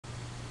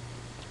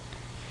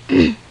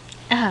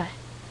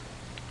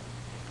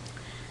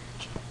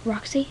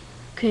Roxy,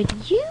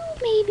 could you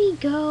maybe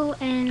go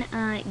and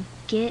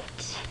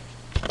get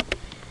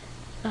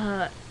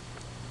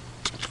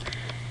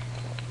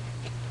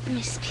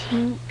Miss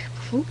Pink,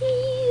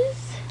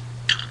 please?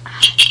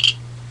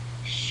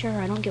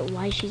 Sure, I don't get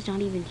why she's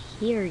not even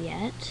here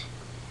yet.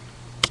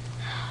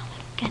 Oh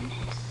my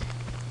goodness.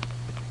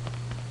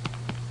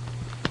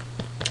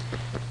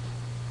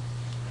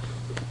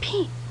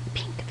 Pink,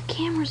 the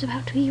camera's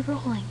about to be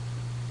rolling.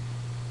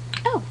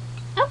 Oh,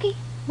 okay.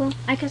 Well,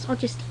 I guess I'll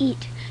just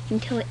eat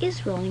until it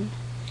is rolling.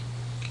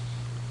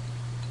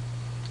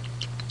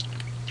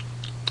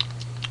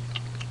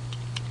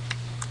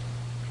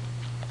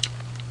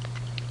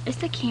 Is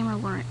the camera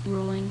weren't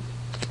rolling?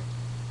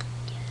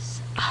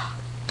 Yes. Oh,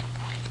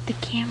 the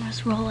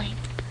camera's rolling.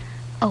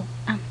 Oh,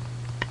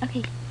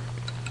 okay.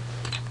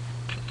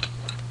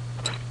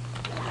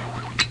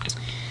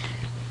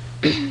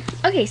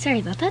 Okay, sorry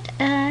about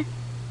that.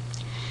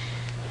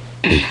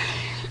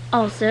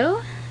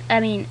 Also,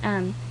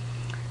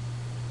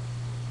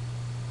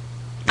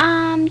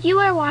 you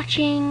are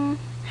watching,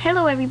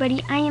 hello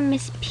everybody, I am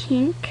Miss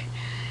Pink,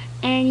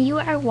 and you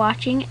are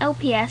watching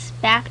LPS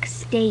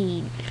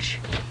Backstage.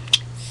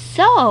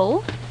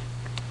 So,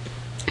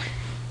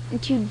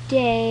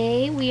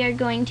 today we are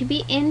going to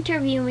be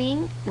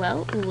interviewing,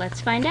 well,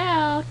 let's find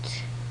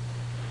out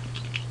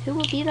who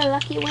will be the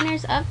lucky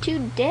winners of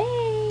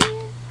today.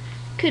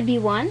 Could be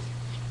 1,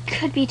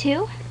 could be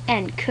 2,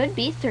 and could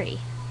be 3.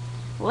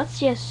 Let's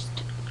just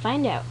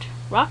find out.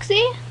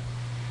 Roxy?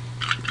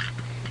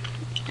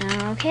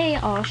 Okay,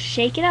 I'll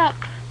shake it up.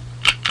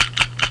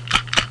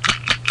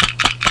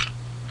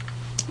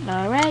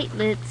 Alright,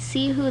 let's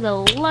see who the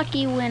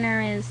lucky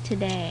winner is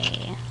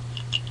today.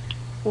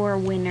 Or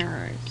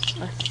winners.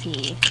 Let's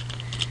see.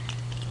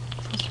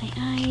 Close my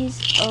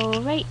eyes.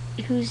 Alright,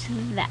 who's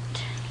that?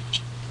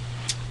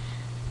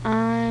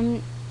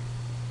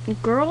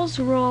 Girls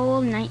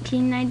Roll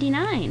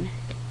 1999.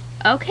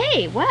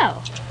 Okay,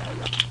 well.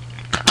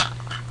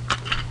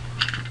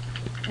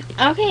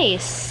 Okay,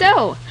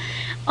 so,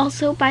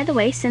 also, by the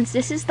way, since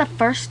this is the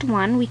first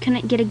one, we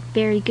couldn't get a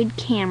very good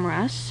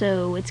camera,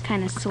 so it's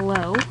kind of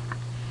slow.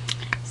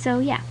 So,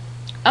 yeah.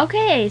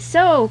 Okay,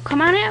 so,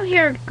 come on out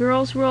here,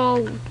 Girls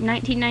Roll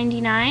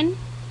 1999.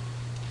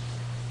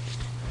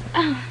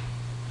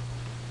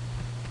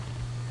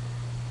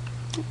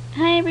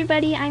 Hi,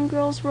 everybody, I'm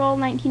Girls Roll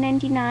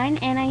 1999,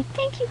 and I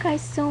thank you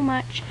guys so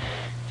much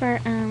for,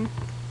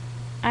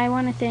 I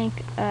want to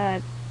thank,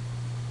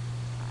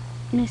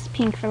 Miss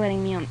Pink for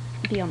letting me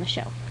be on the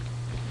show.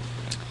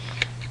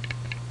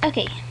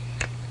 Okay,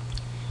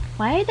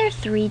 why are there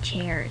 3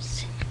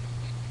 chairs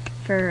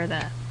for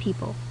the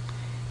people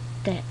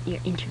that you're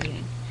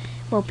interviewing?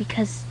 Well,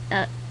 because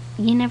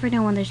you never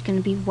know when there's going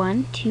to be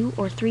 1, 2,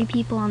 or 3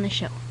 people on the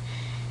show,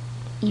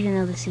 even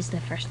though this is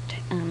the first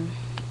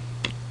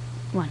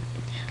one.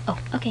 Oh,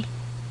 okay.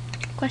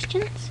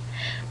 Questions?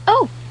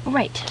 Oh,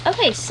 right.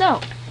 Okay, so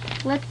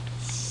let's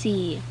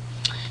see.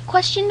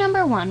 Question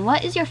number 1.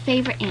 What is your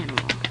favorite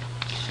animal?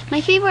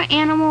 My favorite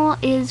animal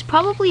is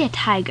probably a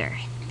tiger.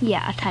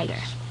 Yeah, a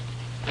tiger.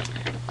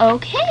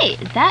 Okay,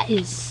 that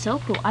is so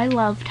cool. I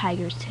love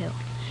tigers too.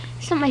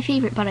 It's not my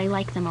favorite, but I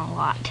like them a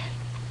lot.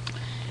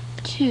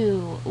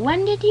 2.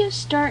 When did you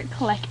start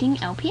collecting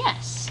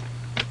LPS?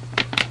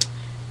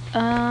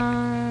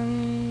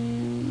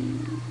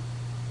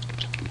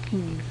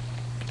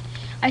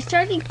 I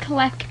started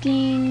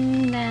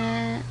collecting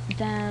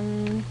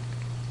them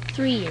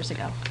 3 years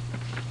ago.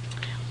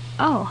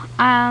 Oh,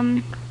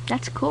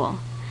 that's cool.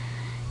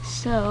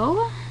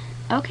 So,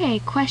 okay,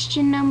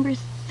 question number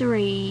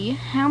 3.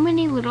 How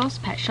many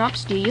Littlest pet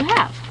shops do you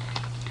have?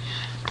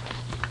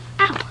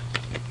 Ow!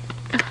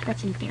 Ugh,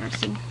 that's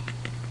embarrassing.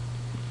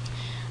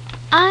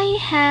 I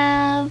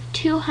have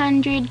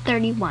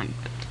 231.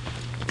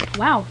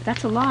 Wow,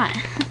 that's a lot.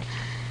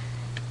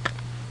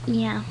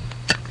 Yeah.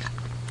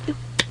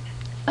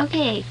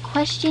 Okay,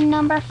 question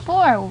number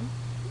 4.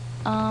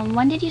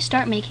 When did you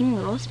start making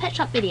Littlest Pet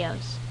Shop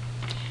videos?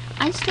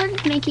 I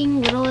started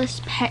making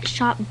Littlest Pet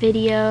Shop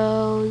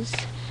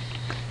videos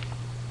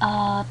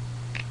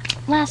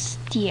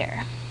last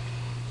year.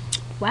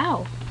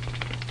 Wow.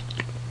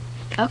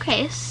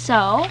 Okay,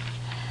 so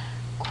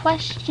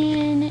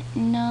question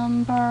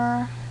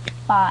number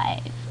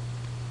 5.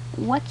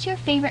 What's your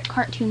favorite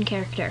cartoon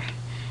character?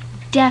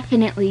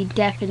 Definitely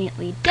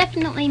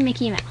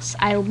Mickey Mouse.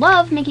 I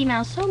love Mickey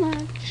Mouse so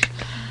much.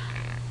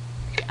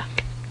 Yeah,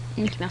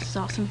 Mickey Mouse is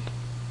awesome.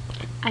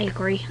 I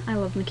agree. I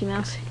love Mickey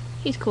Mouse.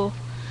 He's cool.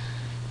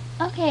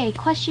 Okay,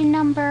 question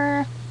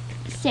number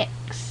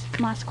 6.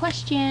 Last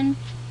question.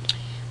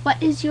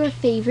 What is your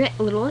favorite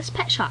Littlest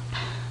pet shop?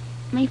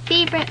 My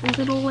favorite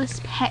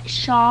Littlest pet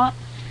shop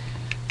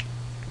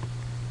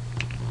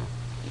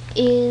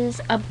is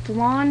a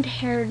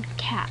blonde-haired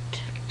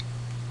cat.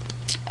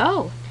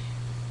 Oh.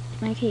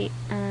 Okay,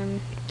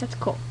 that's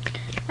cool.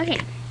 Okay,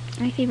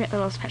 my favorite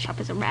Littlest pet shop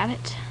is a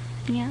rabbit.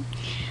 Yeah.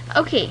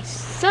 Okay,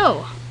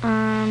 so,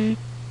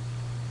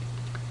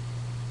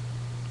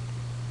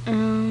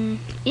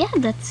 yeah,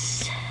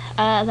 that's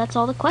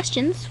all the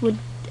questions.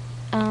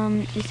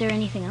 Is there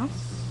anything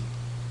else?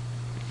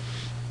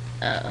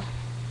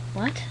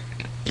 What?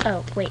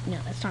 Oh, wait, no,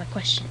 that's not a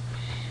question.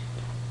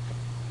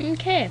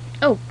 Okay.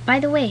 Oh, by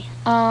the way,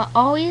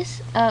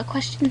 always,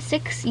 question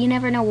 6, you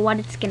never know what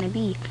it's gonna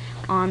be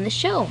on the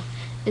show.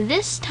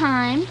 This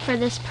time, for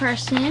this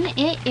person,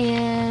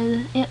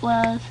 it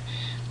was,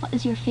 what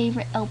is your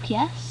favorite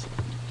LPS?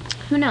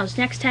 Who knows,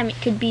 next time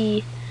it could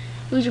be,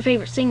 who's your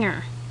favorite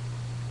singer?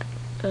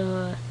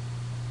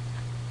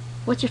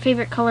 What's your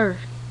favorite color?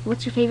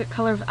 What's your favorite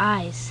color of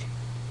eyes?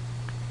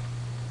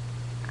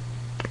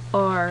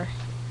 Or,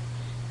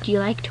 do you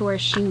like to wear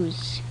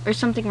shoes? Or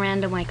something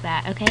random like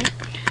that, okay?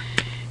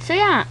 So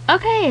yeah,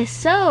 okay,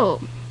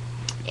 so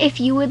if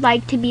you would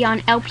like to be on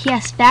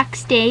LPS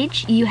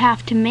Backstage, you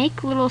have to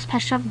make little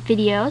special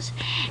videos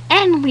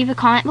and leave a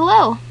comment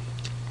below.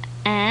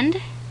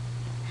 And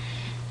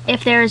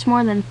if there's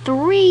more than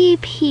 3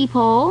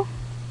 people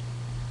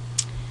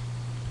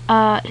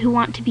who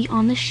want to be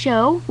on the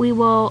show, we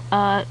will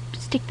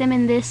stick them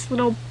in this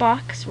little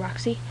box,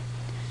 Roxy,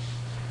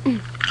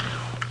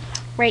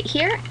 right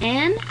here,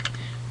 and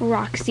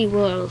Roxy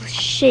will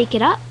shake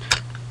it up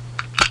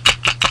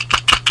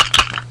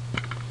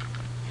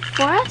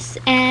for us,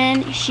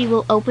 and she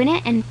will open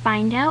it and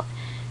find out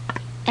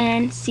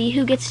and see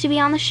who gets to be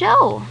on the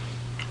show.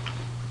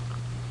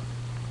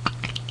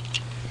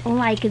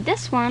 Like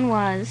this one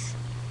was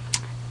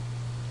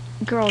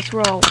Girls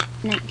Roll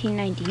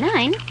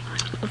 1999,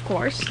 of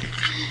course.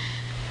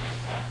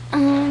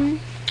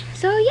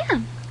 So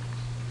yeah.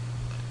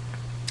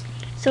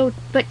 So,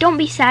 but don't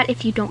be sad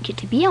if you don't get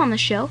to be on the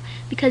show,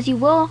 because you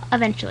will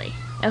eventually,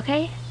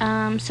 okay?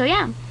 So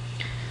yeah.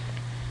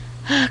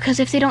 Because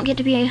if they don't get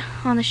to be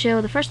on the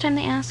show the first time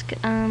they ask,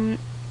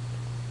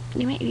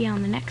 they might be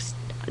on the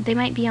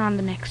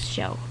next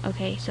show,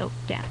 okay? So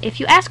yeah, if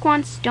you ask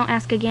once, don't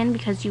ask again,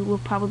 because you will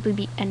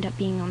probably end up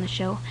being on the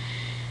show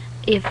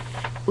if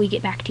we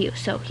get back to you.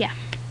 So yeah.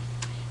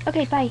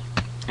 Okay, bye.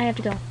 I have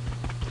to go.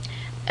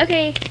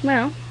 Okay,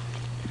 well,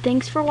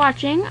 thanks for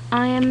watching.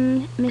 I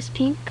am Miss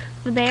Pink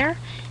the Bear,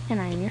 and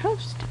I am your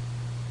host.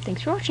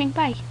 Thanks for watching.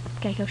 Bye.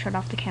 Gotta go shut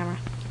off the camera.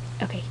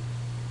 Okay.